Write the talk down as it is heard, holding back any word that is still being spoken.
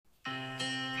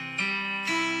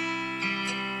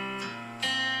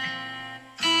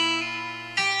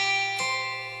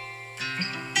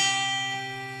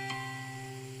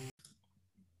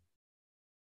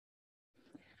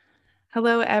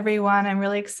Hello, everyone. I'm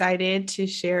really excited to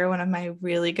share one of my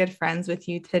really good friends with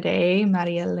you today,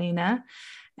 Maria Elena,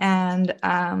 and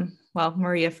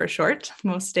Maria for short,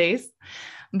 most days.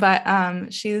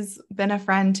 But she's been a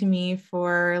friend to me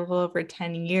for a little over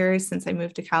 10 years since I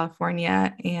moved to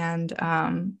California, and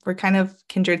we're kind of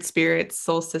kindred spirits,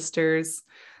 soul sisters,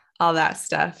 all that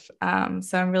stuff.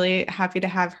 So I'm really happy to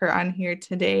have her on here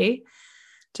today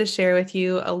to share with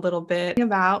you a little bit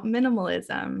about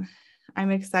minimalism.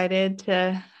 I'm excited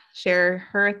to share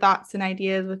her thoughts and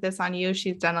ideas with this on you.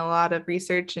 She's done a lot of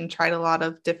research and tried a lot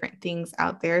of different things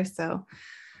out there. So,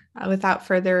 without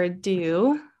further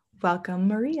ado, welcome,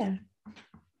 Maria.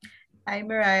 Hi,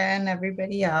 Mariah, and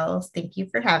everybody else. Thank you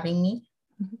for having me.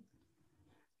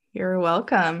 You're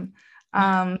welcome.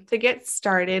 To get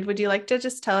started, would you like to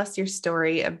just tell us your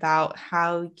story about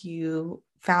how you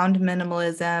found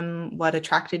minimalism, what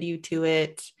attracted you to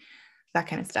it, that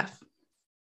kind of stuff?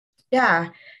 Yeah.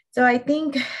 So I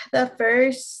think the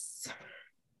first,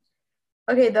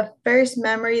 the first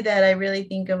memory that I really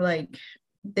think of like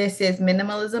this is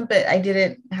minimalism, but I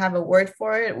didn't have a word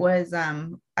for it was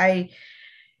I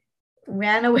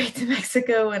ran away to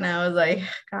Mexico when I was like,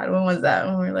 God, when was that?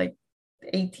 When we were like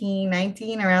 18,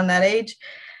 19, around that age.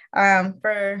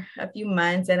 For a few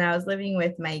months, and I was living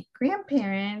with my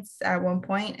grandparents at one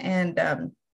point,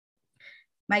 and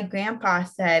my grandpa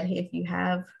said, if you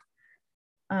have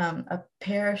a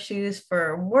pair of shoes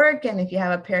for work and if you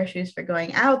have a pair of shoes for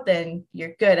going out, then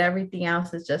you're good. Everything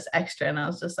else is just extra. And I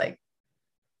was just like,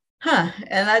 huh.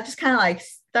 And that just kind of like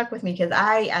stuck with me because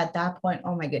at that point,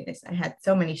 oh my goodness, I had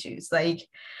so many shoes. Like,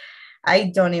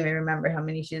 I don't even remember how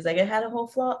many shoes. Like, I had a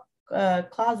whole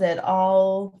closet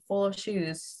all full of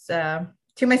shoes to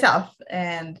myself.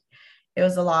 And it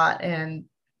was a lot. And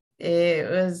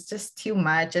it was just too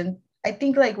much. And I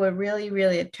think like what really,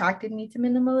 really attracted me to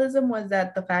minimalism was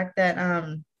that the fact that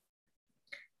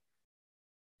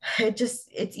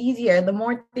it's easier. The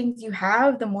more things you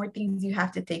have, the more things you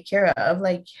have to take care of.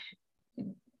 Like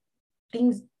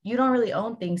things you don't really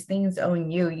own things own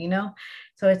you.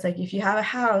 So it's like if you have a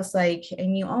house like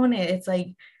and you own it, it's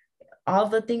like all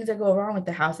the things that go wrong with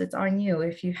the house, it's on you.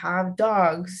 If you have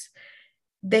dogs,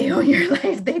 they own your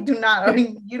life. They do not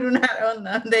own you, do not own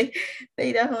them. They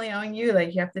definitely own you.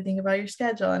 Like you have to think about your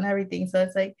schedule and everything. So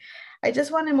it's like I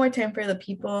just wanted more time for the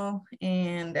people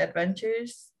and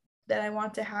adventures that I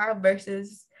want to have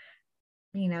versus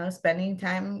spending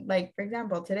time. Like for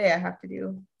example, today I have to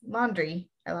do laundry.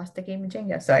 I lost a game of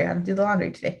Jenga, so I got to do the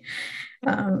laundry today.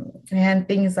 And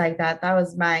things like that. That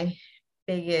was my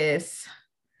biggest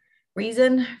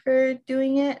reason for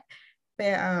doing it.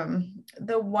 But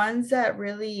the ones that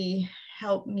really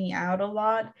helped me out a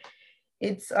lot,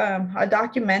 it's a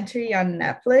documentary on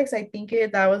Netflix. I think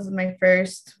that was my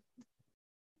first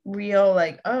real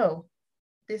like, oh,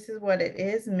 this is what it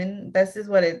is. This is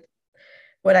what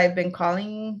I've been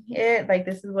calling it. Like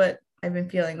this is what I've been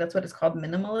feeling. That's what it's called,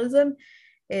 minimalism.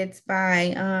 It's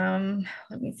by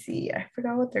let me see, I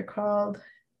forgot what they're called.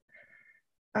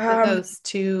 Um, Those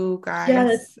two yeah,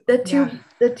 guys. the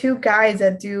Yeah. two guys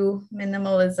that do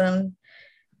minimalism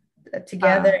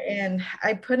together, Uh, and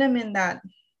I put them in that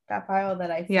file that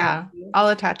I sent yeah. you. I'll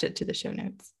attach it to the show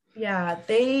notes. Yeah,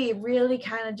 they really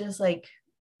kind of just like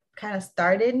kind of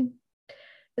started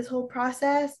this whole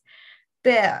process,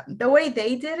 but the way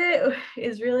they did it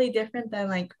is really different than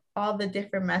like all the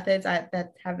different methods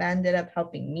that have ended up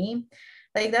helping me.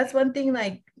 Like that's one thing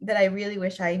like that I really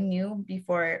wish I knew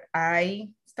before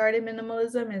I started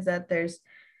minimalism is that there's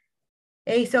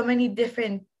so many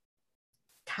different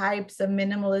types of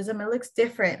minimalism. It looks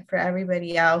different for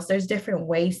everybody else. There's different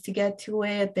ways to get to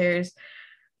it. There's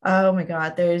oh my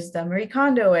God, there's the Marie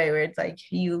Kondo way where it's like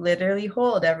you literally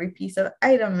hold every piece of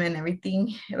item and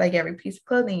everything, like every piece of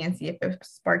clothing and see if it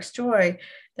sparks joy.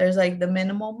 There's like the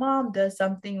minimal mom does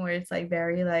something where it's like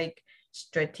very like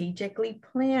strategically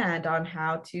planned on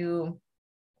how to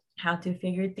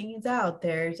figure things out.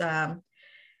 There's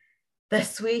the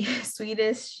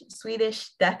Swedish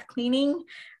death cleaning,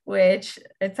 which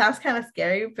it sounds kind of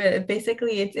scary, but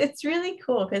basically it's really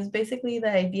cool because basically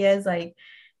the idea is like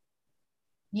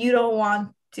you don't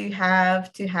want to have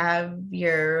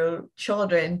your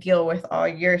children deal with all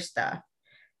your stuff.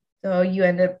 So you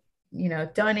end up,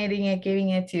 donating it, giving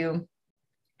it to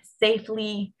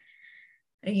safely,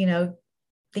 you know,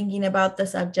 thinking about the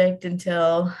subject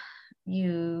until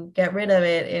you get rid of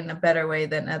it in a better way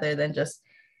than other than just,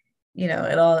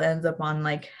 it all ends up on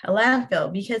like a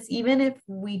landfill. Because even if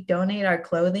we donate our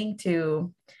clothing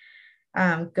to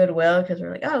Goodwill, because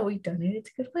we're like, oh, we donated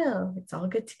to Goodwill, it's all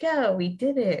good to go, we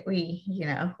did it,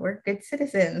 we're good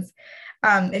citizens.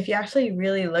 If you actually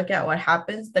really look at what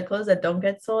happens, the clothes that don't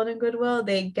get sold in Goodwill,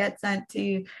 they get sent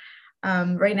to,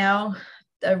 right now,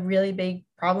 a really big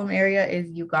problem area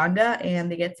is Uganda,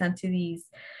 and they get sent to these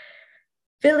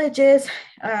villages,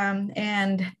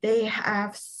 and they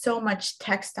have so much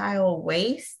textile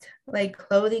waste, like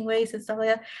clothing waste and stuff like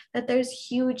that, that there's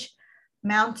huge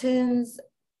mountains,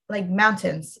 like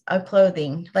mountains of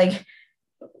clothing, like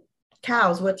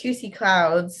cows, Watusi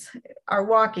clouds are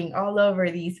walking all over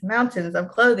these mountains of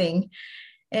clothing,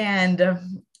 and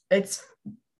it's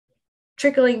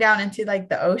trickling down into like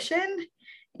the ocean,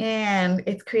 and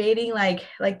it's creating like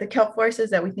the kelp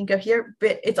forests that we think of here,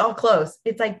 but it's all clothes,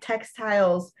 it's like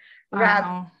textiles wrapped.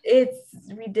 Wow. It's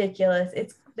ridiculous.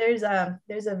 It's there's a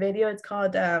video, it's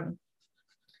called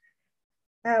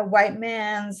white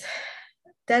man's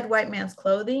dead white man's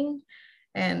clothing,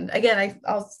 and again,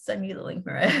 I'll send you the link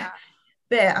for it. Yeah.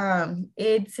 But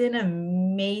it's an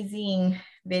amazing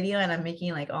video, and I'm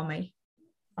making like all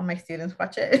my students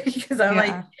watch it because I'm like,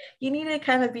 Yeah. you need to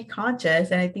kind of be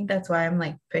conscious. And I think that's why I'm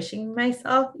like pushing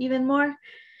myself even more,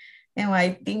 and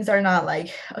why things are not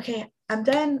like, okay, I'm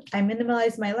done, I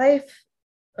minimalized my life.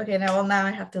 Okay, now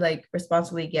I have to like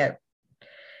responsibly get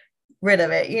rid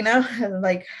of it,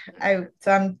 like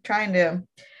I'm trying to,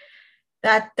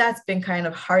 that's been kind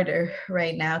of harder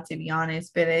right now, to be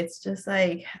honest. But it's just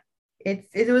like,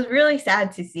 it was really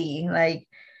sad to see, like,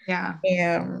 Yeah.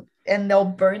 and they'll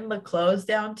burn the clothes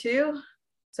down too.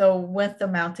 So when the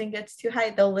mountain gets too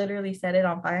high, they'll literally set it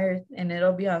on fire, and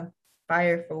it'll be on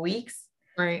fire for weeks,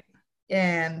 Right.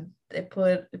 and it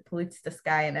pollutes the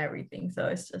sky and everything. So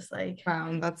it's just like,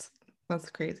 Wow. That's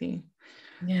crazy.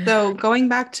 yeah. So going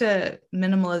back to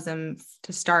minimalism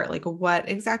to start, like what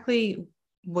exactly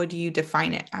would you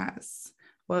define it as?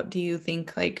 What do you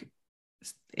think like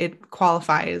it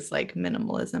qualifies like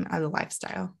minimalism as a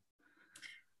lifestyle?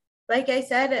 Like I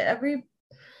said,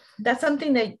 that's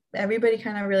something that everybody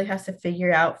kind of really has to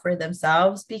figure out for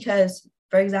themselves, because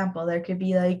for example, there could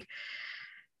be like,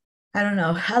 I don't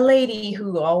know, a lady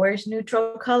who all wears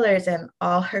neutral colors and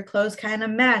all her clothes kind of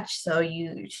match. So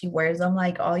she wears them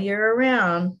like all year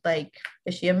around. Like,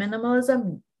 is she a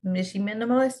minimalism? Is she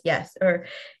minimalist? Yes. Or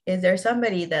is there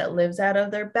somebody that lives out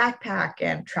of their backpack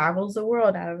and travels the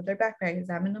world out of their backpack? Is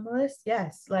that minimalist?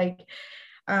 Yes. Like,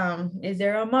 is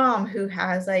there a mom who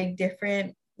has like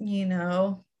different,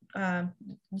 um,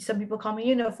 some people call me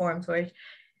uniforms, where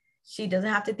she doesn't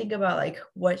have to think about like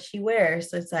what she wears.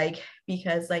 So it's like,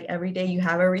 because like every day you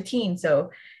have a routine,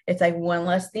 so it's like one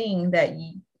less thing that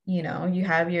you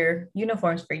have your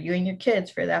uniforms for you and your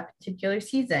kids for that particular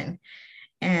season,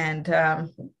 and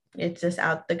it's just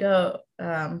out the go.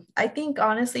 I think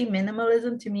honestly,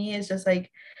 minimalism to me is just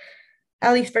like,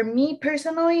 at least for me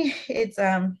personally, it's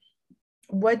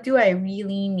what do I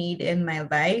really need in my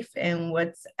life, and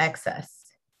what's excess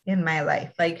in my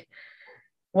life, like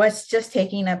what's just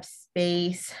taking up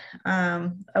space.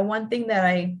 One thing that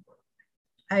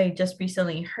I just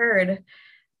recently heard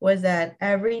was that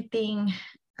everything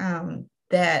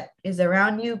that is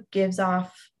around you gives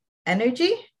off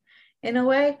energy in a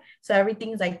way. So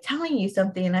everything's like telling you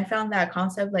something. And I found that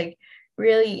concept like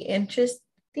really interesting,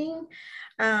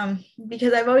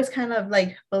 because I've always kind of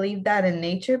like believed that in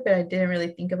nature, but I didn't really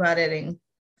think about it in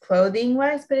clothing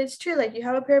wise. But it's true. Like, you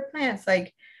have a pair of pants,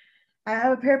 like I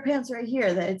have a pair of pants right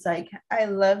here that it's like, I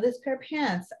love this pair of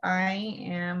pants. I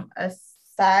am a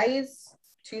size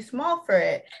too small for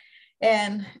it.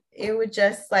 And it would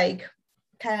just like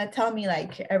kind of tell me,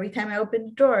 like, every time I opened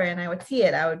the door and I would see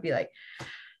it, I would be like,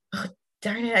 oh,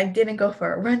 darn it, I didn't go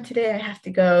for a run today. I have to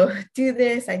go do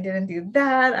this. I didn't do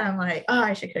that. I'm like, oh,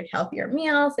 I should cook healthier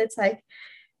meals. It's like,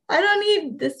 I don't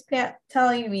need this pant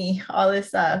telling me all this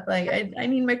stuff. Like, I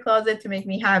need my closet to make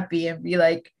me happy and be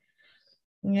like,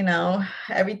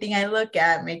 everything I look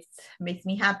at makes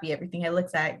me happy. Everything I look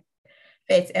at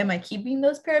fits. Am I keeping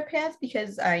those pair of pants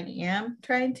because I am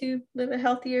trying to live a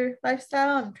healthier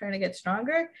lifestyle? I'm trying to get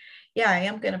stronger. Yeah, I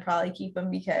am gonna probably keep them,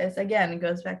 because again, it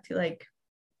goes back to like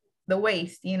the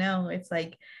waste. It's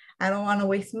like, I don't want to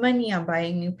waste money on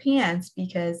buying new pants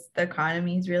because the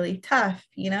economy is really tough.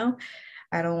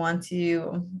 I don't want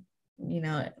to,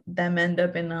 them end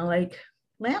up in a like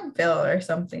landfill or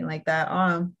something like that.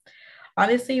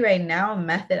 Honestly, right now, a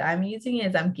method I'm using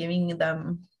is I'm giving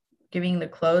the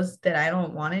clothes that I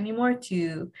don't want anymore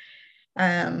to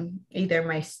either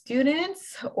my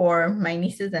students or my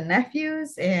nieces and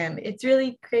nephews. And it's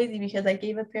really crazy because I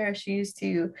gave a pair of shoes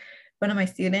to one of my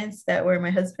students that were my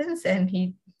husband's, and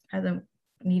he hasn't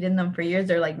needed them for years.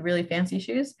 They're like really fancy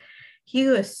shoes. he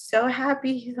was so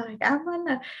happy. He's like, I'm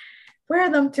gonna wear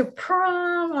them to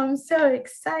prom. I'm so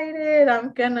excited.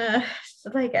 I'm gonna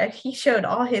like he showed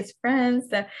all his friends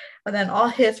that, and then all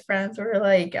his friends were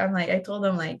like, I'm like, I told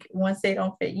them like once they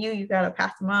don't fit you, you gotta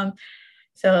pass them on.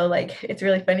 So like it's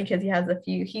really funny because he has a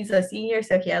few, he's a senior,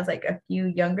 so he has like a few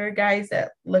younger guys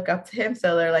that look up to him.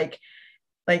 So they're like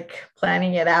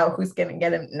planning it out who's gonna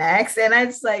get him next. And I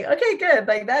just like, okay, good.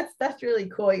 Like that's really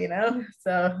cool, you know.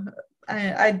 So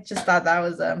I just thought that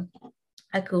was a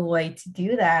cool way to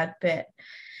do that. But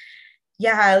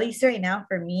yeah, at least right now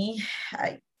for me,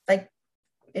 I like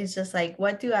it's just like,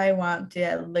 what do I want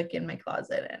to look in my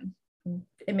closet? And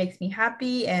it makes me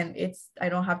happy, and it's I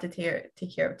don't have to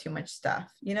take care of too much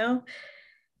stuff, you know?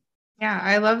 Yeah,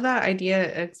 I love that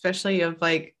idea, especially of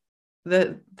like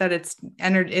that it's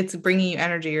energy, it's bringing you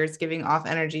energy or it's giving off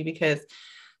energy because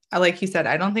like you said,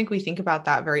 I don't think we think about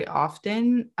that very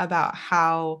often about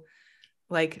how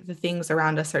like the things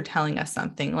around us are telling us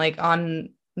something. Like on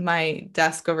my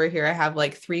desk over here, I have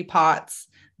like 3 pots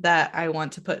that I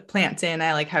want to put plants in.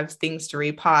 I like have things to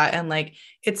repot and like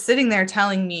it's sitting there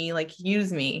telling me like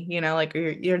use me, you know, like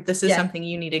this is Yeah. something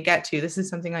you need to get to. This is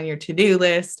something on your to-do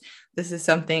list. This is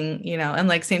something, you know, and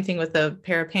like same thing with a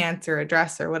pair of pants or a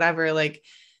dress or whatever, like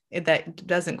that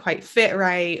doesn't quite fit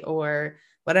right or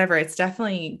whatever. It's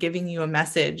definitely giving you a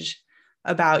message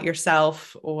about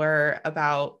yourself or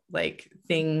about like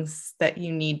things that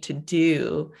you need to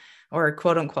do or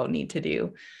quote unquote need to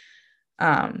do.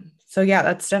 So yeah,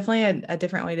 that's definitely a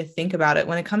different way to think about it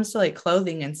when it comes to like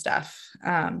clothing and stuff.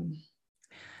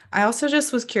 I also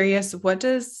just was curious, what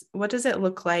does it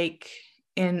look like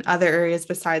in other areas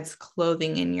besides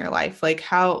clothing in your life? Like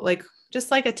how, like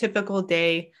just like a typical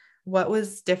day, what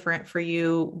was different for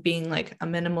you being like a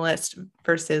minimalist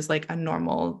versus like a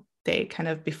normal day kind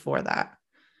of before that?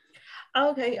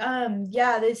 Okay.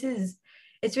 Yeah,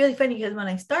 it's really funny because when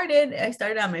I started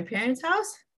at my parents'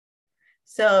 house.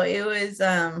 So it was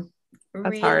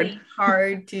That's hard. really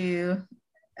hard to,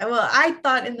 well, I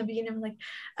thought in the beginning, I'm like,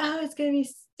 oh,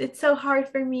 it's so hard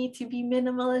for me to be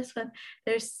minimalist when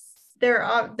there's,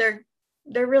 they're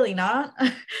really not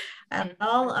at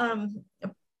all.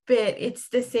 But it's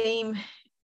the same.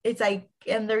 It's like,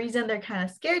 and the reason they're kind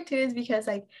of scared too is because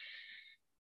like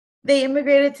they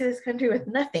immigrated to this country with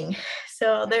nothing.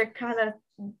 So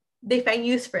they find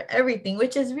use for everything,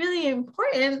 which is really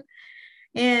important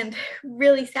and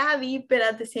really savvy, but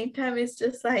at the same time, it's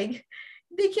just like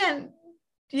they can't,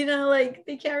 like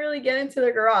they can't really get into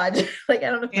their garage. Like, I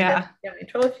don't know if my dad's Yeah. gonna get in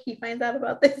trouble if he finds out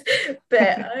about this,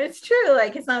 but it's true.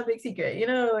 Like, it's not a big secret,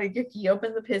 like if he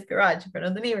opens up his garage in front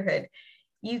of the neighborhood,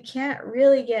 you can't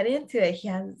really get into it.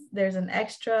 There's an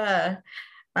extra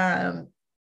um,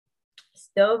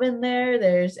 stove in there,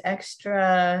 there's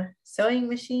extra sewing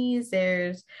machines,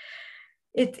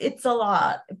 it's a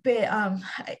lot, but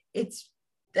it's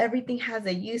everything has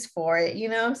a use for it,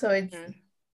 so it's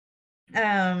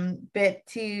Mhm. but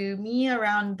to me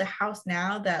around the house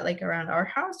now, that like around our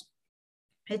house,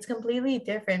 it's completely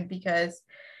different because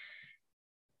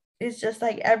it's just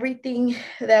like everything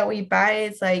that we buy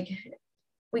is like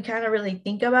we kind of really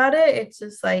think about it. It's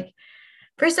just like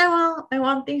first I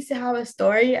want things to have a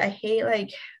story. I hate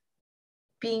like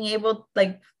being able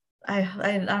like I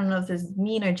don't know if this is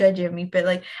mean or judgy of me, but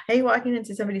like I hate walking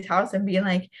into somebody's house and being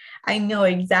like, I know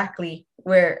exactly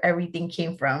where everything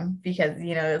came from because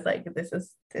it's like this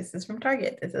is from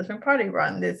Target, this is from Party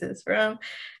Run, this is from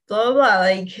blah blah blah.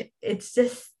 Like it's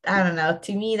just I don't know.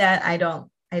 To me that I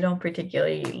don't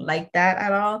particularly like that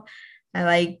at all. I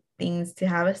like things to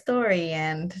have a story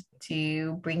and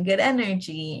to bring good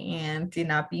energy and to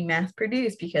not be mass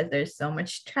produced because there's so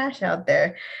much trash out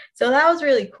there. So that was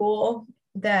really cool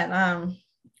that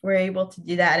we're able to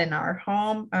do that in our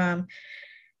home.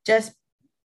 Just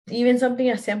even something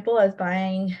as simple as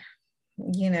buying,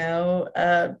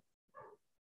 a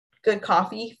good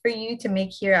coffee for you to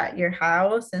make here at your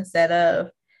house instead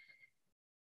of,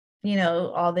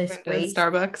 all this Went to waste.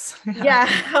 Starbucks. Yeah.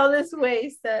 Yeah, all this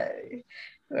waste that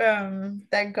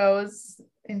goes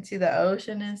into the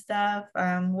ocean and stuff.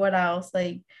 What else?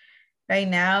 Like right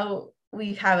now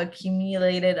we have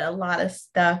accumulated a lot of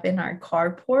stuff in our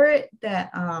carport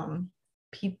that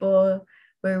people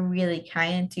were really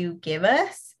kind to give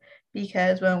us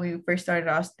because when we first started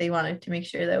off they wanted to make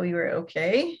sure that we were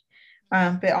okay.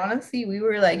 But honestly we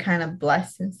were like kind of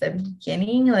blessed since the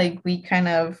beginning. Like we kind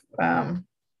of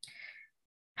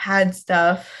had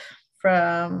stuff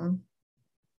from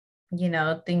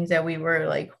things that we were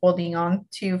like holding on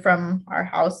to from our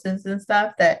houses and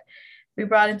stuff that we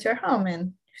brought into our home,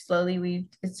 and slowly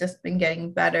it's just been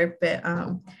getting better. But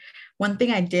one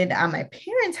thing I did at my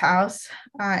parents' house,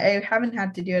 I haven't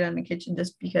had to do it in the kitchen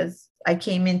just because I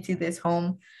came into this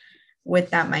home with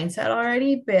that mindset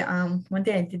already. But one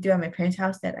thing I did do at my parents'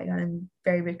 house that I got in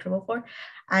very big trouble for,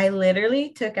 I literally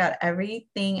took out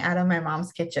everything out of my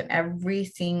mom's kitchen, every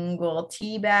single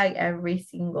tea bag, every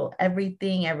single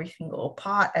everything, every single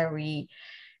pot, everything.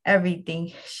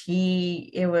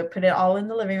 It would put it all in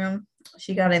the living room.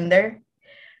 She got in there,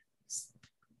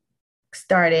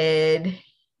 started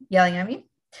yelling at me,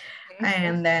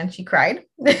 and then she cried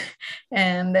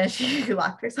and then she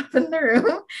locked herself in the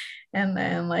room, and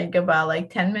then like about like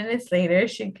 10 minutes later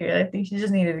I think she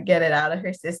just needed to get it out of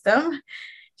her system.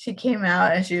 She came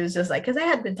out and she was just like, because I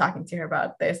had been talking to her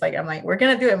about this, like I'm like, we're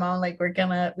gonna do it, mom, like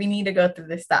we need to go through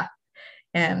this stuff.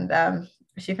 And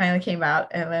she finally came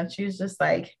out, and then she was just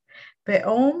like, but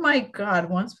oh my god,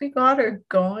 once we got her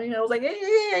going, I was like,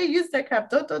 hey, I used that cup,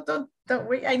 don't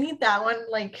wait, I need that one.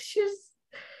 Like she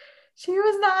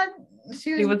was not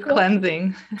She was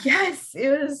cleansing. Yes, it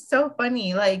was so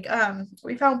funny. Like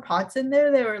we found pots in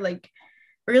there. They were like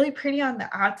really pretty on the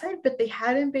outside, but they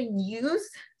hadn't been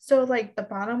used, so like the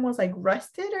bottom was like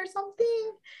rusted or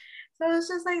something. So it was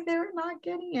just like they were not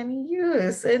getting any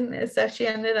use, and so she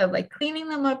ended up like cleaning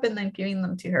them up and then giving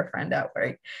them to her friend at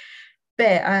work.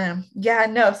 But yeah,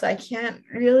 no, so I can't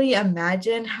really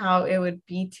imagine how it would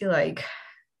be to like,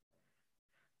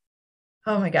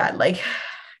 oh my god, like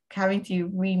having to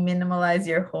re-minimalize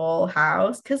your whole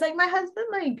house. Because like my husband,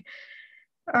 like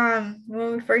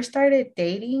when we first started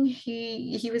dating,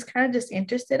 he was kind of just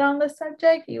interested on the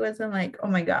subject. He wasn't like, oh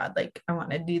my god, like I want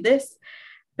to do this.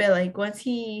 But like once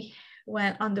he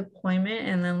went on deployment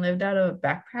and then lived out of a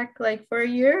backpack like for a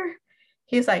year,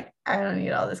 he's like, I don't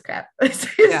need all this crap. It's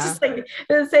just like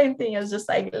the same thing. It was just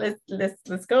like,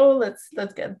 let's go,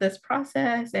 let's get this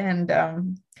process.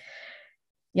 And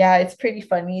yeah, it's pretty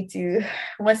funny to,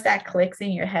 once that clicks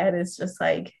in your head, it's just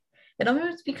like it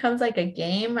almost becomes like a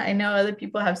game. I know other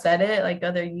people have said it, like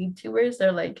other YouTubers,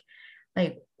 they're like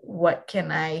what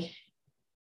can I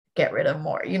get rid of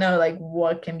more, you know, like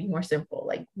what can be more simple,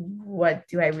 like what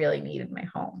do I really need in my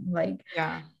home, like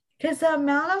Yeah. because the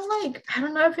amount of like I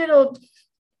don't know if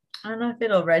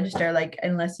it'll register like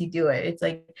unless you do it. It's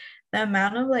like the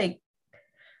amount of like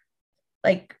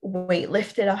weight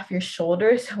lifted off your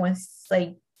shoulders once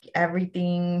like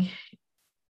everything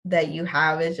that you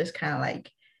have is just kind of like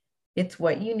it's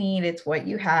what you need, it's what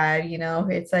you had, you know.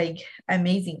 It's like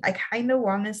amazing. I kind of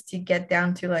want us to get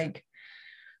down to like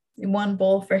one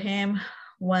bowl for him,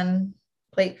 one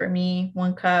plate for me,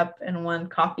 one cup and one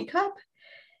coffee cup,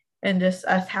 and just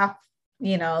us have,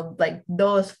 you know, like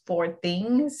those four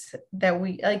things that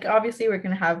we like. Obviously we're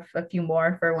gonna have a few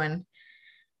more for when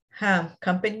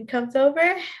company comes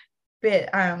over,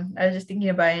 but I was just thinking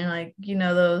of buying like, you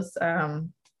know,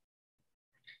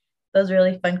 those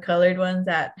really fun colored ones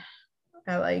at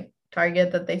like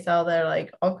Target that they sell that are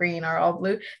like all green or all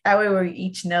blue. That way we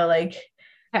each know like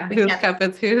whose cup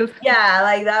is whose. Yeah,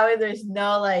 like that way there's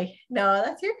no like, no,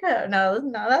 that's your cup. No,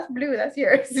 that's blue, that's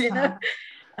yours, you know.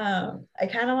 I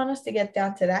kind of want us to get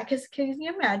down to that, because can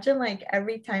you imagine like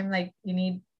every time like you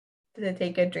need to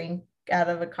take a drink out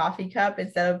of a coffee cup,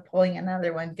 instead of pulling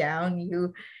another one down,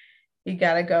 you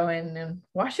gotta go in and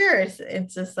wash yours.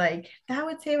 It's just like that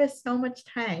would save us so much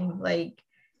time, like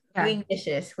doing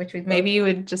dishes, which we maybe you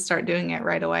would just start doing it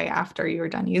right away after you were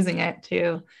done using it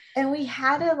too. And we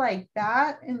had it like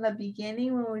that in the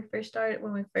beginning when we first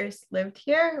lived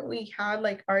here. We had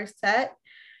like our set,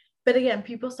 but again,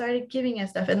 people started giving us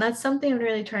stuff, and that's something I'm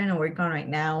really trying to work on right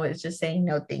now, is just saying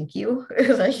no thank you.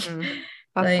 Like that's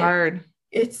like, hard.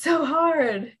 It's so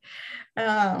hard.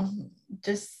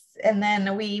 Just, and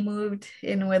then we moved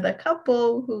in with a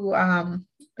couple who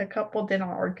the couple did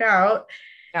not work out,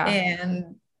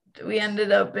 and we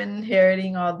ended up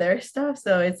inheriting all their stuff.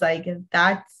 So it's like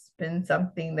that's been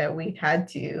something that we've had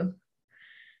to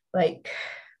like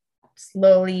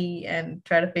slowly and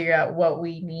try to figure out what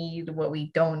we need, what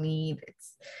we don't need.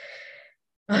 It's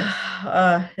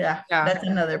yeah, that's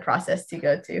another process to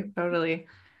go to. Totally.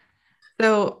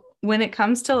 So when it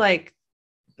comes to like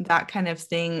that kind of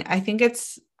thing,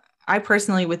 I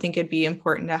personally would think it'd be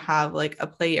important to have like a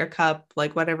plate or cup,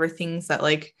 like whatever things that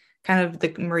like kind of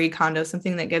the Marie Kondo,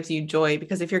 something that gives you joy.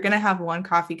 Because if you're going to have one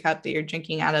coffee cup that you're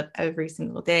drinking out of every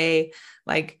single day,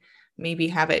 like maybe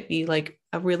have it be like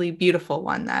a really beautiful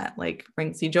one that like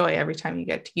brings you joy every time you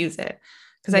get to use it.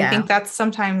 Because I think that's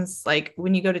sometimes like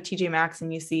when you go to TJ Maxx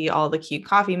and you see all the cute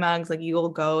coffee mugs, like you'll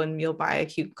go and you'll buy a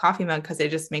cute coffee mug because it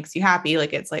just makes you happy.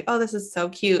 Like it's like, oh, this is so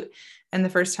cute. And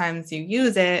the first times you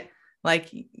use it, like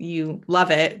you love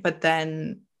it, but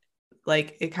then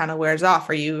like it kind of wears off,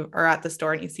 or you are at the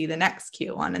store and you see the next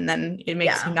cute one and then it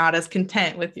makes you not as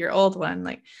content with your old one.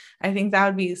 Like I think that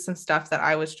would be some stuff that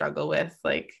I would struggle with.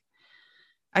 Like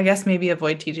I guess maybe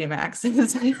avoid TJ Maxx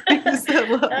is a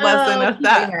lesson of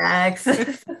that. TJ Maxx.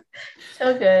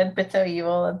 So good, but so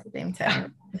evil at the same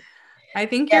time. I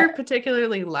think you're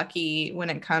particularly lucky when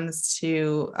it comes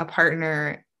to a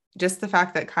partner. Just the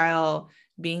fact that Kyle,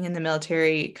 being in the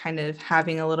military, kind of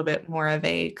having a little bit more of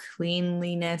a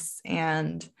cleanliness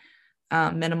and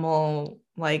minimal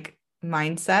like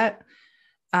mindset.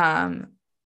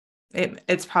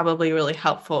 It's probably really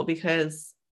helpful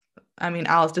because I mean,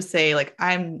 I'll just say like,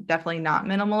 I'm definitely not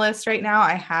minimalist right now.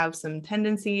 I have some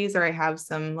tendencies, or I have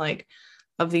some like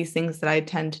of these things that I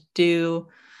tend to do,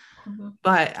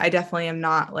 but I definitely am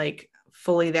not like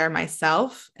fully there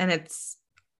myself. And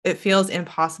it feels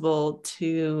impossible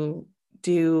to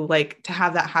do like to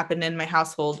have that happen in my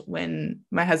household when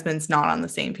my husband's not on the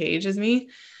same page as me.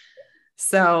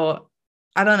 So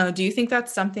I don't know. Do you think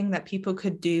that's something that people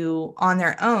could do on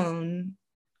their own,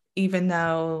 even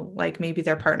though like maybe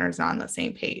their partner's not on the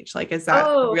same page? Like, is that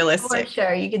realistic? For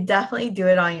sure. You could definitely do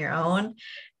it on your own.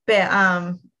 But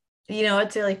you know,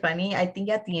 it's really funny. I think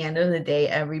at the end of the day,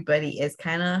 everybody is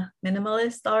kind of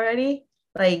minimalist already.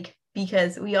 Like,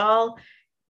 because we all,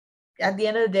 at the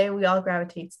end of the day, we all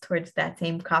gravitate towards that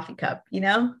same coffee cup, you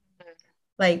know?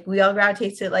 Like we all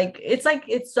gravitate to like it's like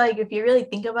if you really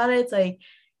think about it, it's like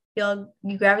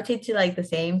you gravitate to like the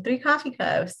same 3 coffee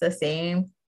cups, the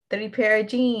same 3 pair of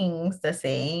jeans, the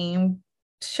same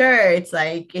shirts.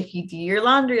 Like if you do your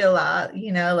laundry a lot,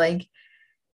 you know, like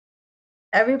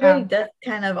everybody does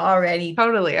kind of already.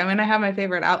 Totally. I mean, I have my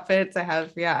favorite outfits. I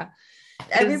have,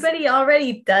 everybody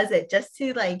already does it just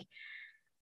to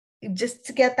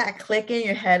get that click in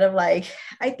your head of like,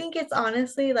 I think it's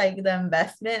honestly like the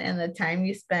investment and the time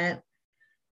you spent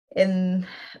in,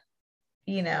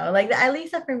 you know, like at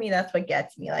least for me, that's what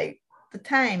gets me, like the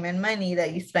time and money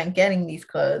that you spent getting these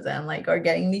clothes and like, or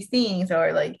getting these things,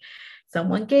 or like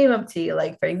someone gave them to you.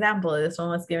 Like, for example, this one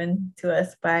was given to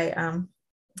us by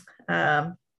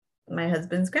my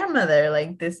husband's grandmother,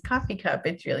 like this coffee cup.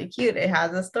 It's really cute. It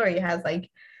has a story. It has like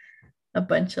a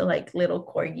bunch of like little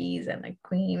corgis and a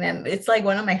queen, and it's like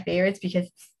one of my favorites because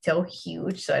it's so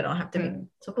huge, so I don't have to make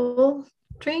multiple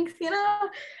drinks, you know.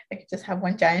 I could just have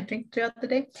one giant drink throughout the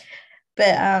day.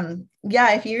 But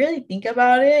yeah, if you really think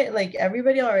about it, like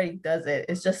everybody already does it.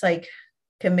 It's just like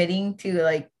committing to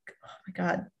like, oh my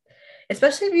god,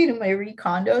 especially if you do Marie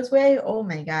Kondo's way. Oh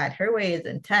my god, her way is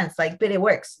intense, like, but it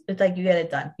works. It's like you get it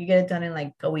done in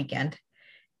like a weekend,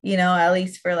 you know, at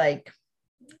least for like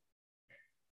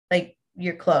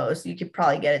your clothes, you could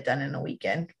probably get it done in a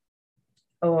weekend.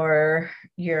 Or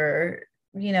your,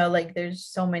 you know, like there's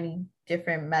so many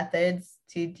different methods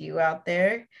to do out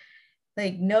there.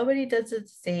 Like nobody does it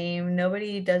the same,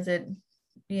 nobody does it,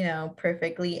 you know,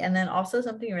 perfectly. And then also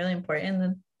something really important,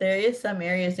 that there is some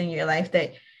areas in your life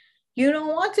that you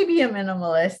don't want to be a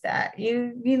minimalist at.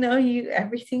 You know, you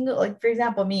every single, like for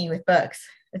example, me with books,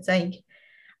 it's like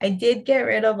I did get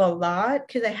rid of a lot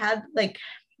because I had like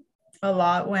a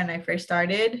lot when I first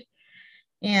started,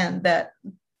 and that,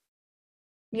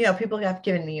 you know, people have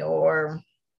given me, or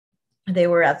they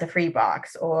were at the free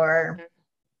box, or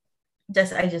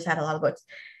I just had a lot of books.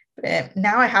 But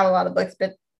now I have a lot of books,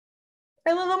 but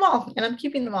I love them all and I'm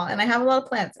keeping them all, and I have a lot of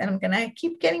plants and I'm gonna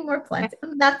keep getting more plants,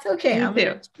 and that's okay. I'm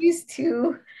gonna choose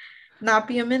to not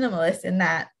be a minimalist in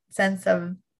that sense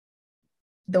of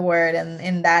the word and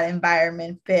in that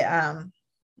environment. But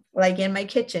like in my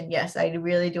kitchen, yes, I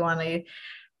really do want to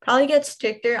probably get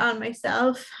stricter on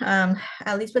myself.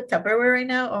 At least with Tupperware right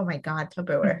now. Oh my god,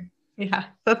 Tupperware. Yeah,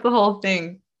 that's the whole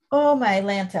thing. Oh my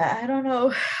Lanta, I don't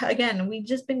know. Again, we've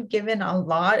just been given a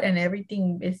lot and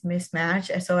everything is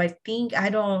mismatched. So I think I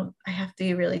have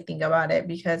to really think about it,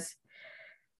 because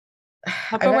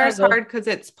Tupperware is hard because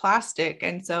it's plastic,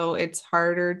 and so it's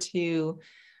harder to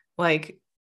like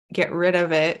get rid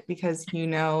of it because, you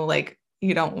know, like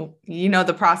you know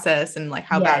the process and like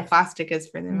how bad plastic is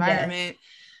for the environment.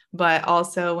 But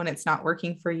also when it's not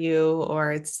working for you,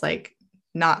 or it's like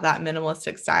not that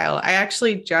minimalistic style. I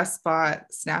actually just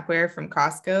bought Snapware from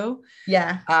Costco.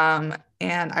 Yeah.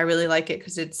 And I really like it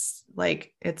because it's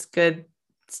good,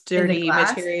 sturdy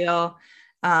material.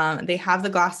 They have the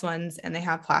glass ones and they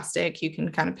have plastic. You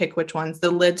can kind of pick which ones.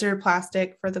 The lids are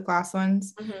plastic for the glass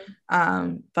ones.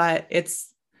 But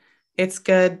it's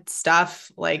good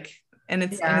stuff. Like, and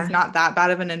it's not that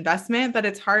bad of an investment, but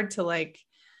it's hard to like,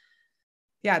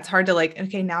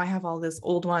 okay, now I have all this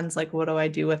old ones. Like, what do I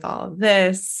do with all of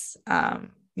this?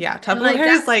 Yeah, And like Tupperware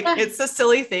is that's like, it's a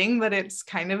silly thing, but it's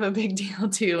kind of a big deal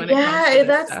too when it comes to yeah, this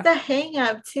that's stuff. the hang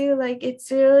up too. Like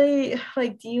it's really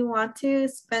like, do you want to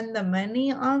spend the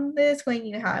money on this when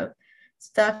you have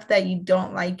stuff that you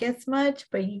don't like as much,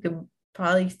 but you could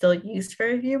probably still use for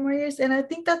a few more years? And I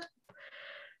think that's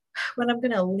what I'm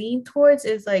gonna lean towards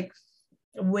is like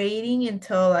waiting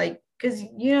until like, because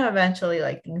eventually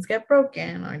like things get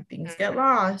broken or things get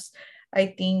lost. I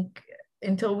think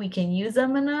until we can use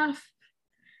them enough.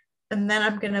 And then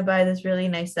I'm gonna buy this really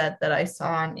nice set that I saw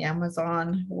on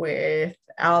Amazon with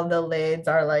all the lids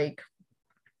are like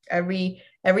every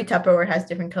Tupperware has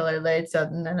different color lids, so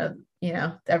none of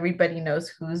everybody knows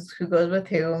who goes with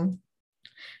whom.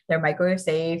 They're microwave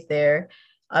safe, they're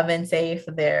oven safe,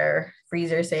 they're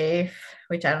freezer safe,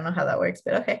 which I don't know how that works,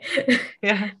 but okay.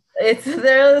 Yeah.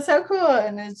 They're so cool.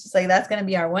 And it's just like that's gonna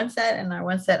be our one set and our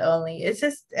one set only. It's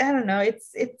just, I don't know,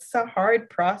 it's a hard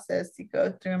process to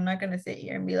go through. I'm not gonna sit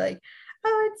here and be like,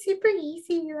 oh, it's super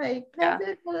easy, like blah,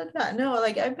 Yeah. blah, blah, blah. No,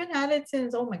 like I've been at it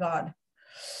since, oh my God.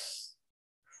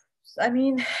 I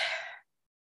mean,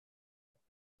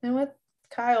 been with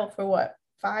Kyle for what,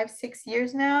 5, 6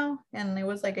 years now? And it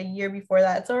was like a year before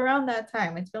that. So around that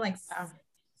time, it's been like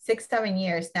 6, 7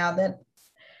 years now that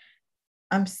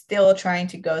I'm still trying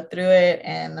to go through it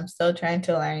and I'm still trying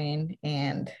to learn.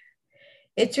 And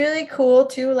it's really cool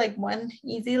too. Like one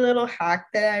easy little hack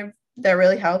that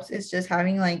really helps is just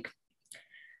having like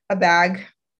a bag,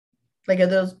 like of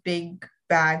those big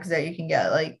bags that you can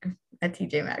get like at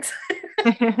TJ Maxx.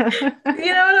 You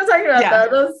know what I'm talking about? Yeah.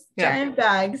 Those Yeah. giant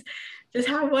bags. Just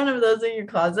have one of those in your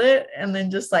closet and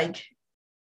then just like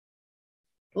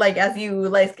as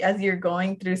you're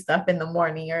going through stuff in the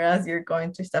morning or as you're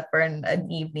going through stuff for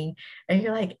an evening and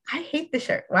you're like, I hate this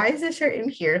shirt. Why is this shirt in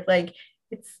here? Like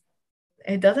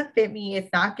it doesn't fit me.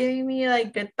 It's not giving me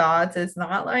like good thoughts. It's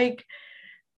not like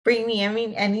bringing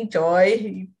me any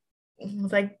joy.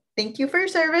 It's like, thank you for your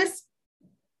service.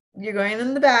 You're going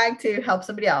in the bag to help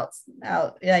somebody else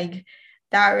out. Like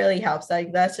that really helps.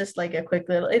 Like that's just like a quick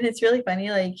little, and it's really funny.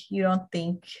 Like you don't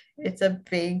think it's a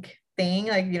big thing.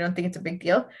 Like you don't think it's a big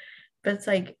deal, but it's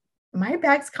like my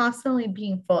bag's constantly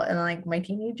being full. And like my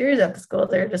teenagers at the school,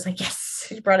 they're just like, yes,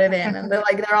 she brought it in. And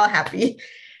they're all happy.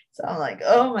 So I'm like,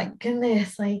 oh my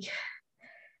goodness. Like,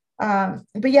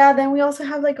 but yeah, then we also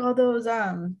have like all those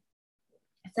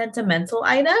sentimental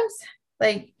items,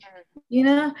 like, you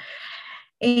know,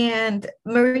 and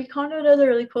Marie Kondo does a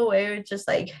really cool way where it's just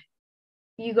like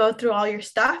you go through all your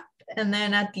stuff and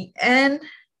then at the end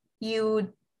you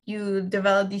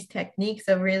develop these techniques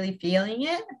of really feeling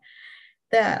it,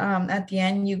 that at the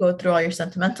end you go through all your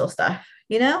sentimental stuff,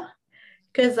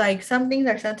 because like some things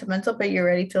are sentimental but you're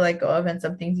ready to let go of, and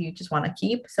some things you just want to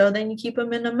keep, so then you keep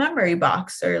them in a memory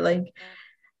box or like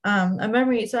a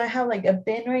memory. So I have like a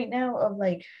bin right now of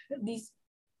like these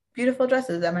beautiful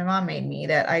dresses that my mom made me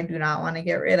that I do not want to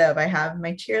get rid of. I have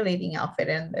my cheerleading outfit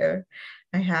in there.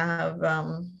 I have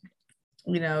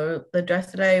the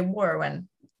dress that I wore when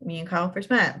me and Kyle first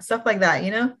met, stuff like that,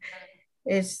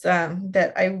 it's and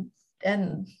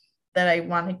that I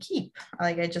want to keep.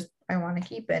 Like I want to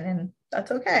keep it, and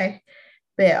that's okay.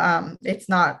 But it's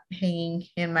not hanging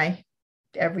in my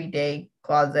everyday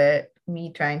closet,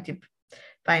 me trying to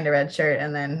find a red shirt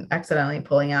and then accidentally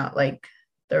pulling out like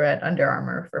the red Under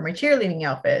Armour for my cheerleading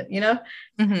outfit,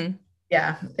 Mm-hmm.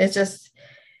 Yeah, it's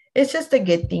just a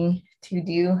good thing to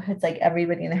do. It's like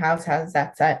everybody in the house has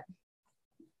that set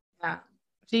Yeah.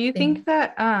 Do you thing. think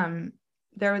that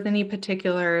there was any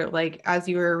particular, like as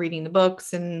you were reading the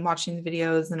books and watching the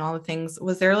videos and all the things,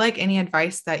 was there like any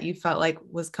advice that you felt like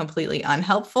was completely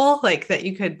unhelpful, like that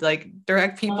you could like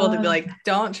direct people to be Uh, like,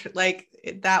 don't like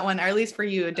that one, or at least for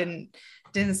you, it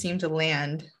didn't seem to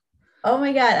land? oh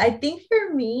my God. I think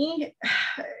for me,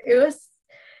 it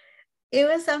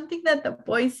was something that the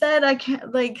boys said. I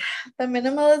can't, like, the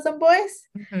minimalism boys,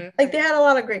 Mhm. like they had a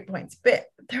lot of great points, but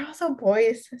they're also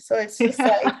boys. So it's just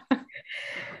like,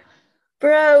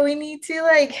 bro, we need to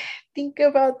like think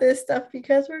about this stuff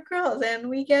because we're girls and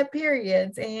we get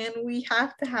periods and we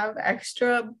have to have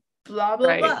extra blah blah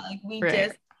Right. blah. Like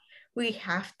Right. we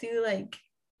have to like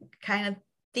kind of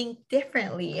think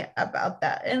differently about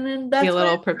that. And then Be a that's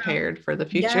little when prepared for the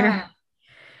future. yeah.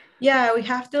 Yeah, we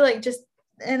have to like just,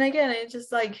 and again, it's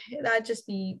just like that just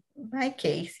be my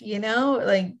case,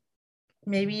 like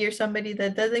maybe you're somebody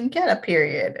that doesn't get a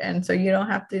period and so you don't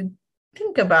have to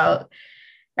think about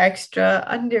extra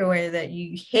underwear that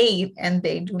you hate and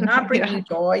they do not bring Yeah. you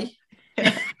joy.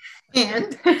 Yeah.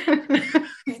 And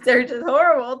they're just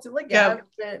horrible to look at,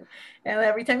 Yep. and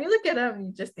every time you look at them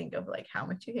you just think of like how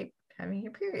much you hate having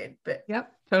your period, but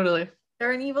Yep. Totally.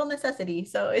 they're an evil necessity.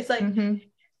 So it's like Mm-hmm.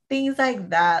 things like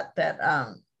that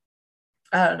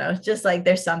I don't know, it's just like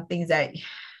there's some things that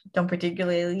don't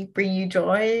particularly bring you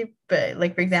joy, but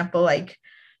like for example, like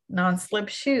non-slip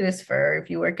shoes for if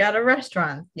you work at a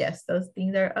restaurant. Yes, those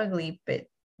things are ugly, but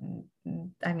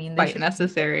I mean they Quite should,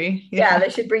 necessary. yeah, Yeah. they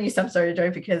should bring you some sort of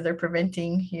joy because they're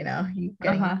preventing, you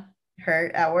getting Uh-huh.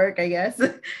 hurt at work, I guess.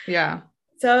 Yeah.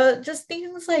 So just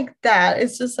things like that.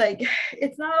 It's just like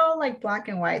it's not all like black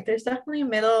and white. There's definitely a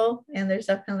middle and there's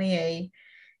definitely a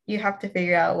you have to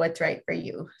figure out what's right for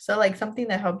you. So like something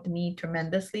that helped me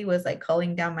tremendously was like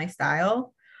culling down my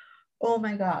style. Oh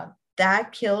my God.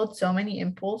 That killed so many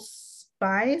impulse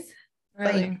buys.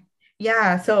 Like, Really.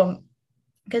 yeah. So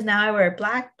because now I wear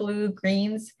black, blue,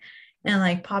 greens, and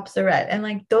like pops of red. And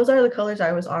like those are the colors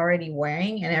I was already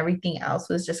wearing, and everything else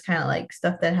was just kind of like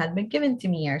stuff that had been given to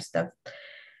me or stuff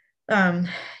um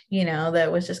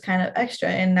that was just kind of extra.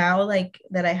 And now like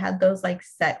that I had those like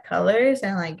set colors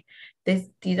and like these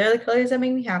are the colors that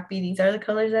make me happy, these are the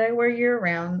colors that I wear year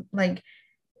round, like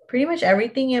pretty much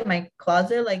everything in my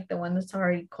closet, like the one that's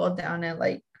already cooled down and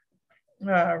like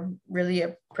really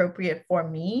appropriate for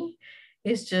me,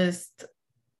 is just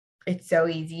it's so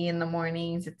easy in the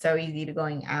mornings, it's so easy to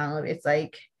going out, it's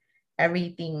like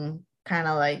everything kind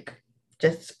of like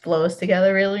just flows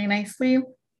together really nicely.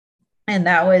 And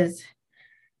that was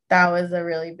a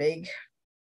really big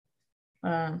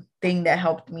thing that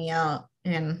helped me out.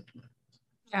 And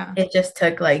Yeah. it just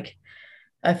took like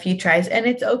a few tries. And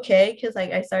it's okay because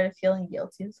like I started feeling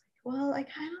guilty. It's like, well, I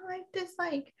kind of like this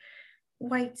like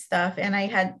white stuff. And I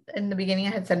had in the beginning,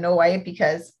 I had said no white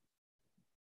because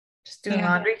just doing Yeah.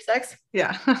 laundry sucks, to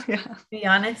Yeah. Yeah. be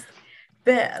honest.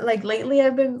 But like lately,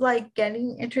 I've been like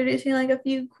introducing like a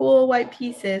few cool white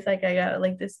pieces. Like I got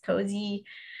like this cozy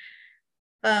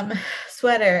um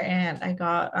sweater, and I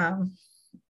got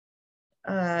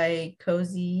a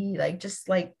cozy, like just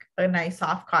like a nice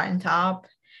soft cotton top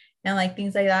and like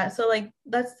things like that. So like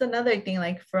that's another thing,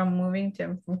 like from moving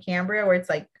to from Cambria where it's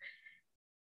like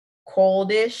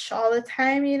coldish all the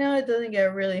time, it doesn't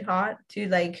get really hot, to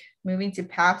like moving to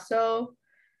Paso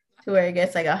to where it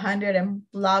gets like 100 and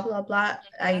blah blah blah.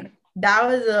 That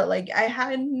was like I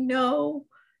had no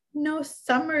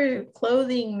summer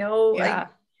clothing, no Yeah.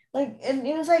 like and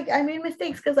it was like I made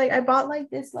mistakes because like I bought like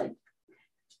this like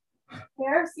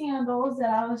pair of sandals that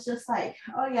I was just like,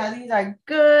 oh yeah, these are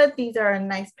good. These are a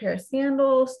nice pair of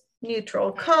sandals,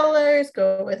 neutral colors,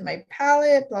 go with my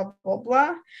palette, blah, blah,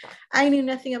 blah. I knew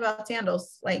nothing about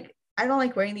sandals. Like, I don't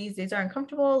like wearing these. These are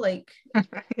uncomfortable. Like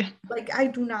I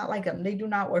do not like them. They do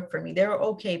not work for me. They're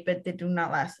okay, but they do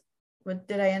not last. What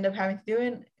did I end up having to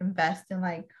do? Invest in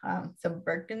like some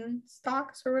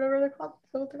Birkenstocks or whatever they're called. Is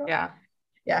that what they're called? Yeah.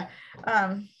 Yeah.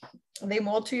 They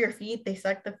mold to your feet. They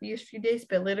suck the first few days,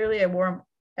 but literally I wore them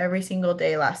every single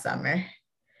day last summer.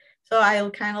 So I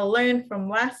kind of learned from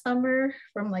last summer,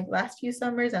 from like last few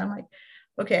summers, and I'm like,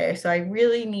 okay, so I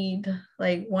really need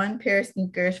like one pair of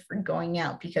sneakers for going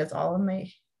out because all of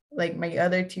my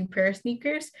other two pair of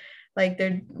sneakers, like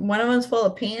they're one of them's full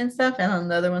of paint and stuff,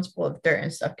 and the other one's full of dirt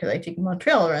and stuff because I take them on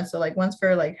trail runs. So like one's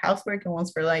for like housework and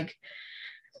one's for like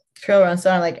trail run.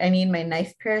 So I'm like, I need my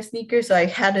nice pair of sneakers. So I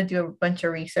had to do a bunch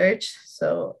of research.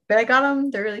 So, but I got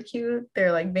them. They're really cute.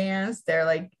 They're like Vans. They're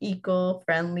like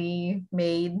eco-friendly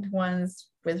made ones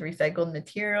with recycled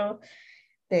material.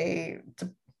 They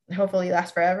hopefully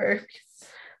last forever because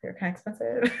they're kind of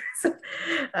expensive. So,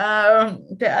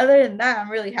 but other than that,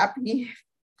 I'm really happy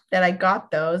that I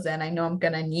got those, and I know I'm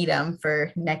gonna need them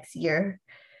for next year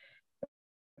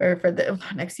or for the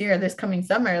next year, this coming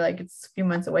summer. Like it's a few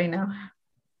months away now.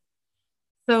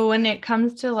 So when it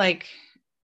comes to like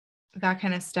that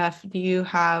kind of stuff, do you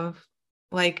have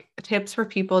like tips for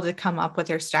people to come up with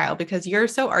their style? Because you're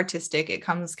so artistic, it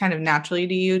comes kind of naturally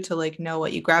to you to like know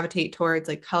what you gravitate towards,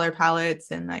 like color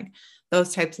palettes and like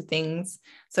those types of things.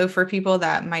 So for people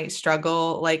that might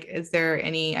struggle, like, is there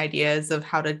any ideas of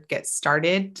how to get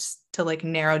started to like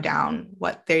narrow down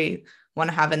what they want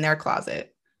to have in their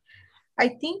closet? I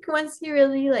think once you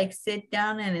really like sit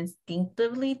down and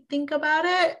instinctively think about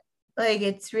it, like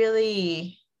it's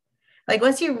really like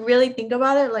once you really think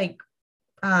about it, like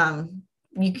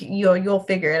you'll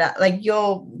figure it out. Like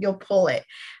you'll pull it.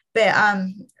 But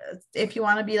if you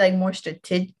want to be like more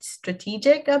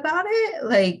strategic about it,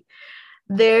 like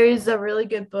there's a really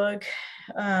good book.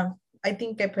 I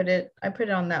think I put it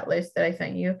on that list that I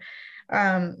sent you.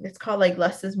 It's called like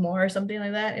Less is More or something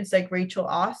like that. It's like Rachel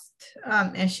Ost.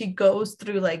 And she goes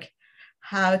through like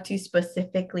how to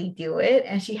specifically do it.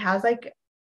 And she has like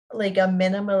a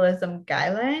minimalism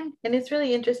guideline. And it's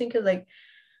really interesting because like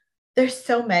there's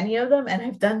so many of them, and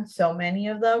I've done so many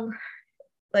of them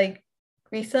like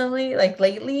recently, like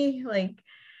lately, like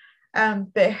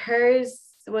But hers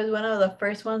was one of the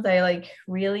first ones I like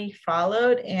really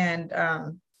followed. And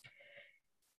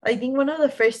I think one of the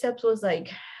first steps was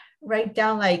like write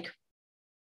down like,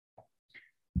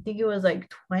 I think it was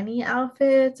like 20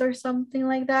 outfits or something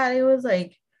like that. It was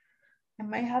like, I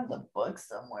might have the book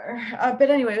somewhere. But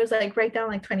anyway, it was like write down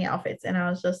like 20 outfits. And I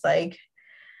was just like,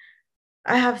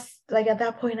 I have like at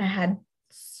that point I had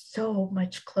so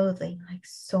much clothing, like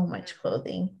so much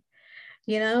clothing,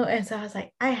 you know? And so I was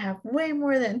like, I have way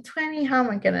more than 20. How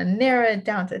am I gonna narrow it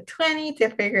down to 20 to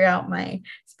figure out my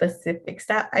specific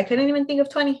stuff? I couldn't even think of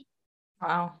 20.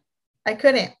 Wow. I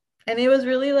couldn't. And it was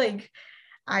really like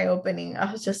eye-opening.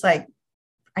 I was just like,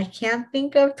 I can't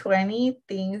think of 20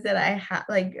 things that I had.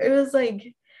 Like it was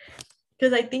like,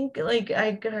 because I think like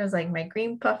I was like my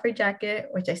green puffer jacket,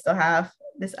 which I still have,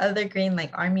 this other green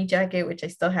like army jacket, which I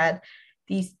still had,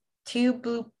 these two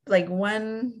blue, like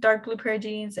one dark blue pair of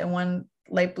jeans and one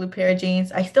light blue pair of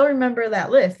jeans. I still remember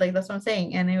that list. Like that's what I'm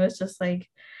saying. And it was just like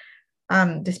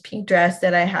this pink dress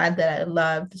that I had that I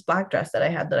loved, this black dress that I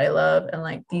had that I love, and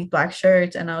like these black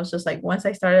shirts. And I was just like, once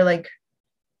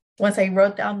I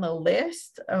wrote down the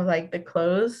list of like the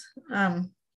clothes,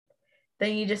 then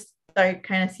you just start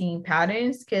kind of seeing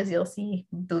patterns because you'll see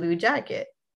blue jacket,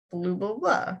 blue, blah,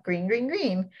 blah, green, green,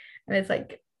 green. And it's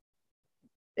like,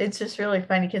 it's just really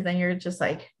funny because then you're just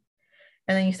like,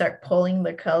 and then you start pulling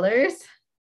the colors.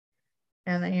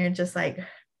 And then you're just like,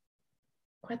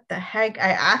 what the heck? I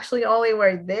actually only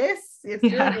wear this. It's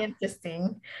Yeah. really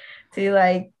interesting to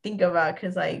like think about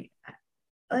because like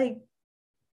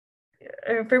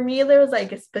for me there was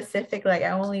like a specific like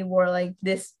I only wore like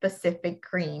this specific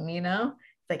green, you know?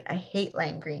 Like I hate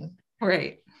lime green.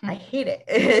 Right. I hate it.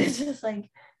 It's just like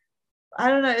I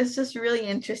don't know, it's just really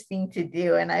interesting to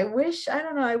do. And I wish, I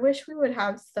don't know, I wish we would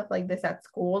have stuff like this at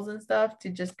schools and stuff to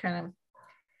just kind of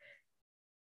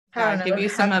I Yeah, don't give know. you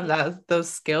some of those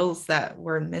skills that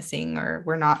we're missing or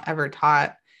we're not ever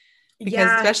taught.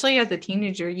 Because Yeah. especially as a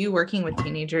teenager, you working with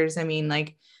teenagers, I mean,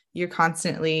 like you're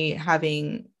constantly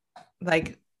having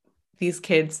like these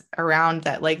kids around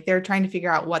that like they're trying to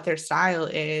figure out what their style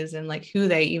is and like who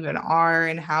they even are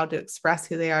and how to express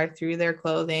who they are through their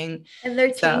clothing. And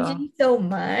they're So changing so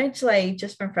much, like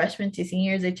just from freshmen to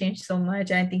seniors, they changed so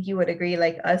much. And I think you would agree,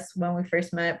 like us when we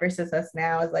first met versus us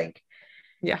now is like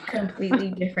yeah, completely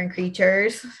different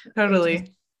creatures. It just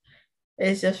totally.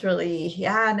 it's just really,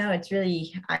 yeah, no, it's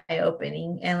really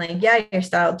eye-opening. And like, yeah, your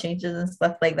style changes and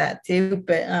stuff like that too.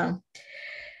 But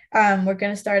we're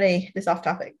gonna start this off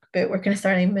topic, but we're gonna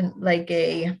start like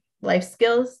a life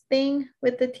skills thing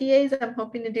with the TAs. I'm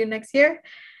hoping to do next year.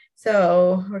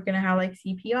 So we're gonna have like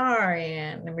CPR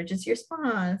and emergency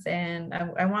response, and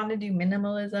I want to do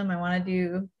minimalism.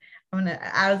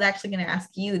 I was actually gonna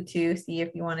ask you to see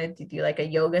if you wanted to do like a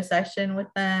yoga session with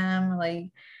them,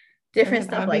 like different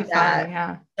Okay, that stuff would be like fun. that.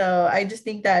 Yeah. So I just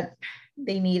think that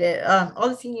they need it. All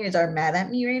the seniors are mad at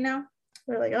me right now.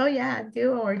 They're like, "Oh yeah,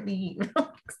 do or leave."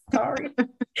 Sorry.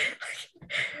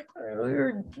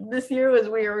 This year was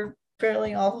we were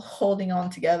barely all holding on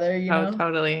together, you Oh, know.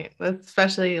 totally.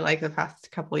 Especially like the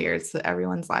past couple of years,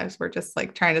 everyone's lives were just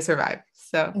like trying to survive.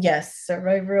 So Yes,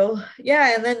 survival.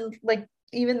 Yeah, and then like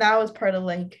even that was part of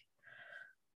like,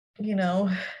 you know,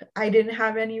 I didn't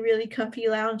have any really comfy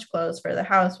lounge clothes for the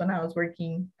house when I was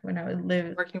working, when I would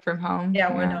live. working from home.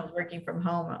 Yeah, when I Yeah. was working from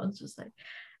home, I was just like,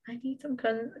 I need some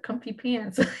comfy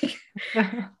pants. Like,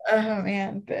 oh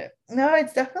man, but no,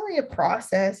 it's definitely a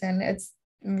process and it's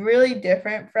really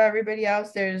different for everybody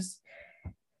else. There's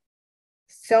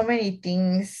so many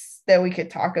things that we could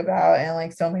talk about and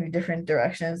like so many different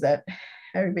directions that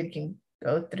everybody can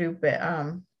go through. But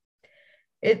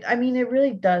I mean, it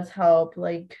really does help.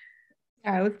 Like,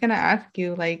 Yeah, I was gonna ask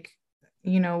you, like,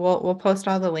 we'll post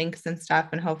all the links and stuff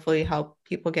and hopefully help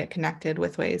people get connected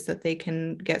with ways that they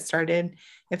can get started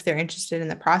if they're interested in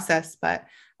the process. But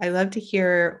I love to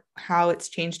hear how it's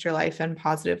changed your life in a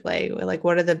positive way. Like,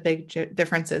 what are the big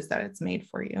differences that it's made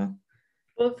for you?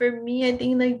 well, for me, I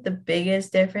think like the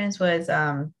biggest difference was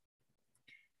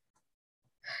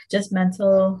just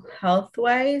mental health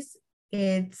wise.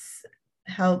 It's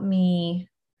helped me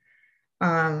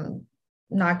um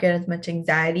not get as much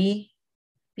anxiety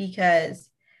because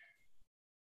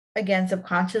again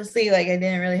subconsciously like I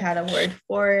didn't really have a word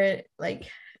for it, like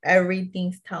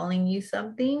everything's telling you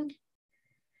something,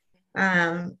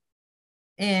 um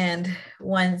and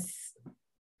once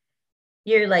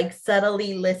you're like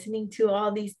subtly listening to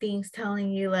all these things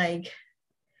telling you like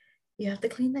you have to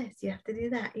clean this, you have to do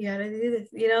that, you have to do this,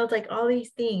 you know, it's like all these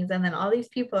things and then all these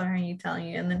people are you telling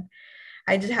you, and then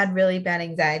I just had really bad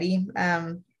anxiety,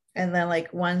 and then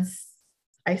like once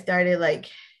I started like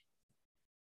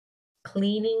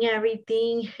cleaning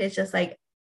everything, it's just like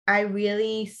I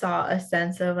really saw a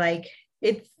sense of like,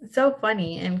 it's so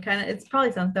funny and kind of, it's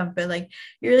probably sounds dumb, but like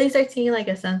you really start seeing like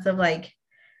a sense of like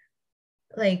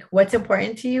what's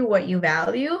important to you, what you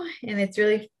value. And it's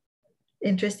really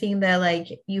interesting that like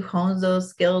you hone those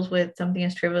skills with something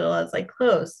as trivial as like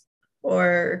clothes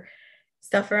or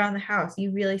stuff around the house.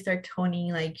 You really start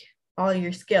toning like all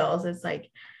your skills. It's like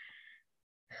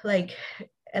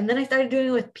and then I started doing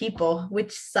it with people,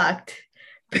 which sucked.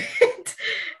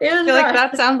 It I was feel like not.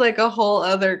 that sounds like a whole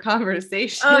other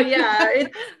conversation. Oh yeah,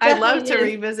 it I'd love definitely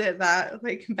to is. revisit that,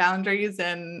 like boundaries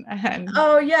and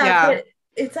Oh yeah, yeah. but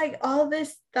it's like all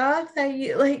this stuff that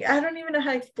you like, I don't even know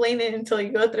how to explain it until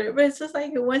you go through it. But it's just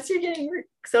like once you're getting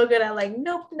so good at like,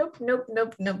 nope, nope, nope,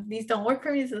 nope, nope, these don't work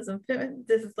for me. This isn't fit.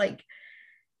 This is like,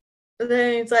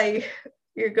 then it's like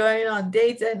you're going on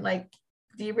dates and like,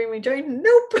 do you bring me joy?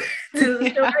 Nope. This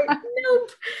is still Yeah. right.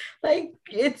 Nope. Like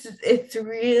it's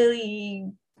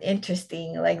really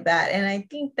interesting like that. And I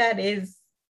think that is,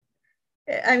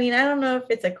 I mean, I don't know if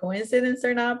it's a coincidence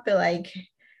or not, but like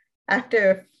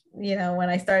after, when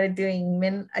I started doing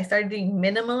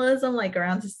minimalism like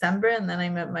around December, and then I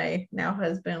met my now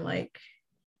husband like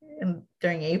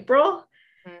during April.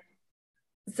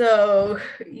 So,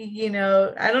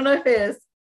 I don't know if it's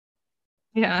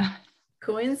Yeah.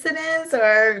 coincidence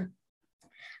or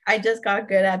I just got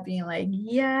good at being like,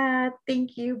 yeah,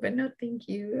 thank you, but no, thank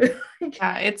you.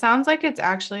 Yeah. It sounds like it's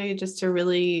actually just a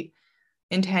really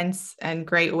intense and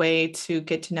great way to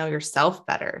get to know yourself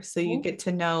better. So you get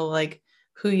to know like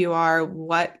who you are,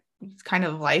 what kind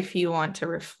of life you want to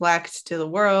reflect to the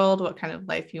world, what kind of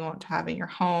life you want to have in your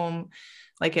home.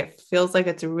 Like it feels like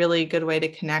it's a really good way to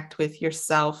connect with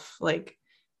yourself, like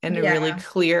in a really Yeah.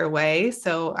 clear way.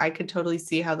 So I could totally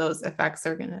see how those effects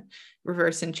are going to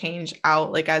reverse and change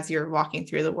out, like as you're walking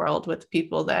through the world with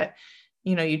people that,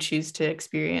 you choose to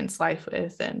experience life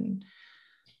with. And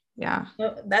yeah.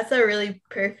 Well, that's a really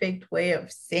perfect way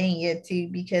of saying it too,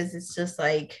 because it's just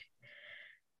like,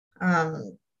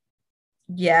 um,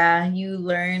 yeah, you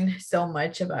learn so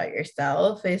much about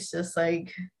yourself. It's just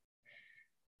like,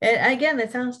 and again,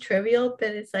 it sounds trivial, but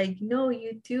it's like, no,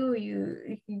 you do.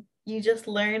 You just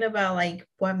learn about like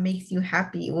what makes you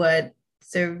happy, what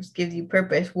gives you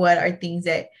purpose, what are things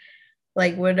that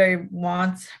like what are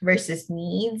wants versus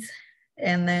needs.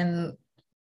 And then,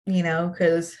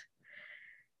 because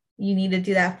you need to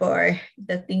do that for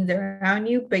the things around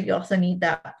you, but you also need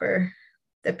that for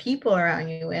the people around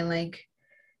you. And like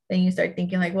then you start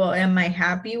thinking like, well, am I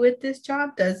happy with this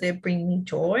job? Does it bring me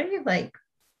joy? Like,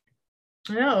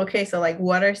 oh, okay. So like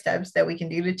what are steps that we can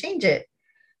do to change it?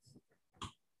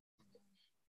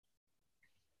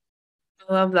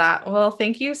 I love that. Well,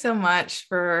 thank you so much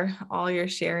for all your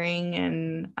sharing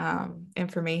and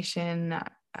information.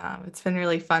 It's been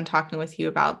really fun talking with you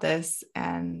about this,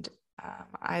 and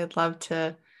I'd love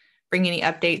to bring any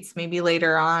updates maybe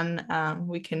later on.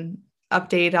 We can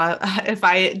update if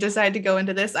I decide to go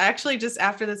into this. I actually just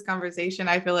after this conversation,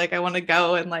 I feel like I want to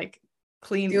go and like Do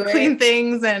clean it.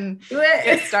 things and Do it.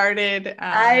 get started.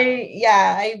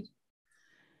 I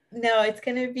no, it's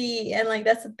gonna be, and like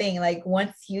that's the thing. Like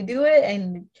once you do it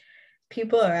and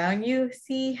people around you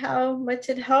see how much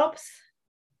it helps,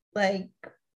 like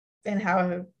and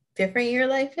how different your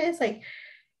life is, like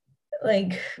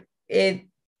it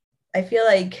I feel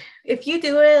like if you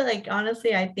do it, like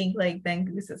honestly, I think like then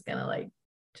Goose is gonna like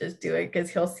just do it because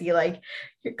he'll see like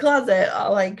your closet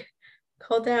all like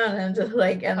cool down and just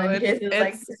like and Oh, then his is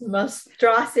like it's this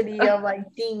monstrosity of like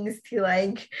things to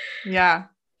like yeah,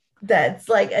 that's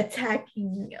like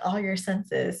attacking all your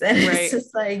senses. And it's right.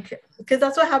 just like because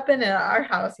that's what happened in our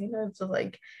house, it's just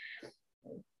like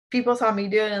people saw me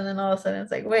do it and then all of a sudden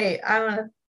it's like, wait, I don't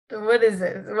know, what is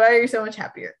this? Why are you so much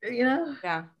happier? Yeah.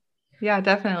 Yeah,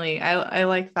 definitely. I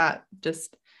like that,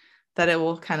 just that it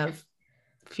will kind of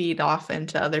feed off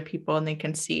into other people and they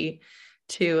can see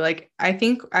too. Like I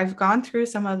think I've gone through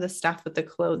some of the stuff with the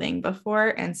clothing before.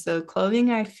 And so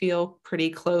clothing, I feel pretty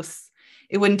close.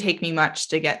 It wouldn't take me much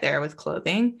to get there with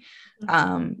clothing.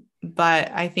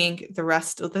 But I think the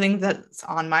rest of the thing that's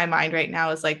on my mind right now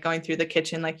is like going through the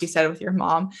kitchen, like you said, with your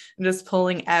mom, and just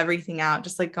pulling everything out,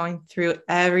 just like going through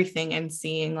everything and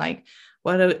seeing like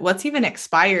what's even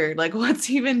expired, like what's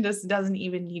even just doesn't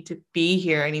even need to be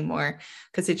here anymore,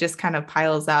 because it just kind of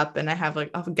piles up. And I have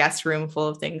like a guest room full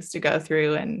of things to go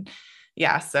through. And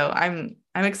yeah, so I'm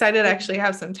excited to actually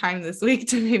have some time this week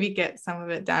to maybe get some of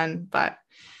it done. But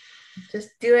just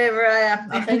do it, Mariah.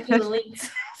 I'll send you the links.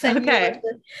 Send you okay.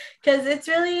 because it's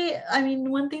really, I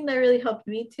mean, one thing that really helped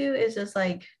me too is just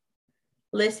like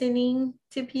listening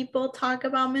to people talk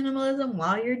about minimalism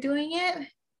while you're doing it.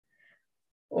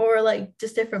 or like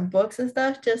just different books and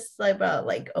stuff, just like about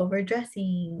like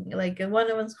overdressing. Like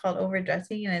one of them's called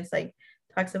Overdressing, and it's like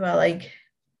talks about like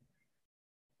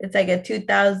it's like a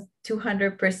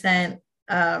 2,200%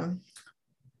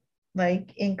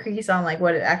 like increase on like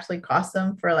what it actually costs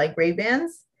them for like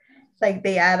Ray-Bans. Like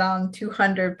they add on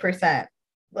 200%.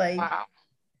 Like, Wow.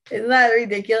 isn't that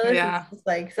ridiculous? It's Yeah. just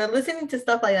like, so listening to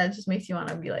stuff like that just makes you want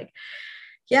to be like,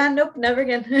 yeah, nope, never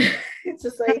again. It's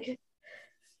just like,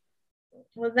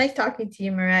 well, it's nice talking to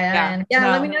you, Mariah. Yeah. And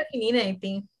yeah, let me No, know if you need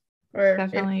anything or if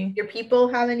definitely. your people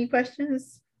have any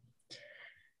questions.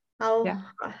 I'll Yeah.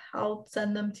 I'll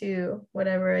send them to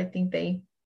whatever I think they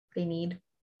need.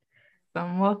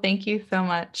 Well, thank you so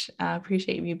much.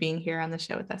 Appreciate you being here on the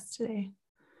show with us today.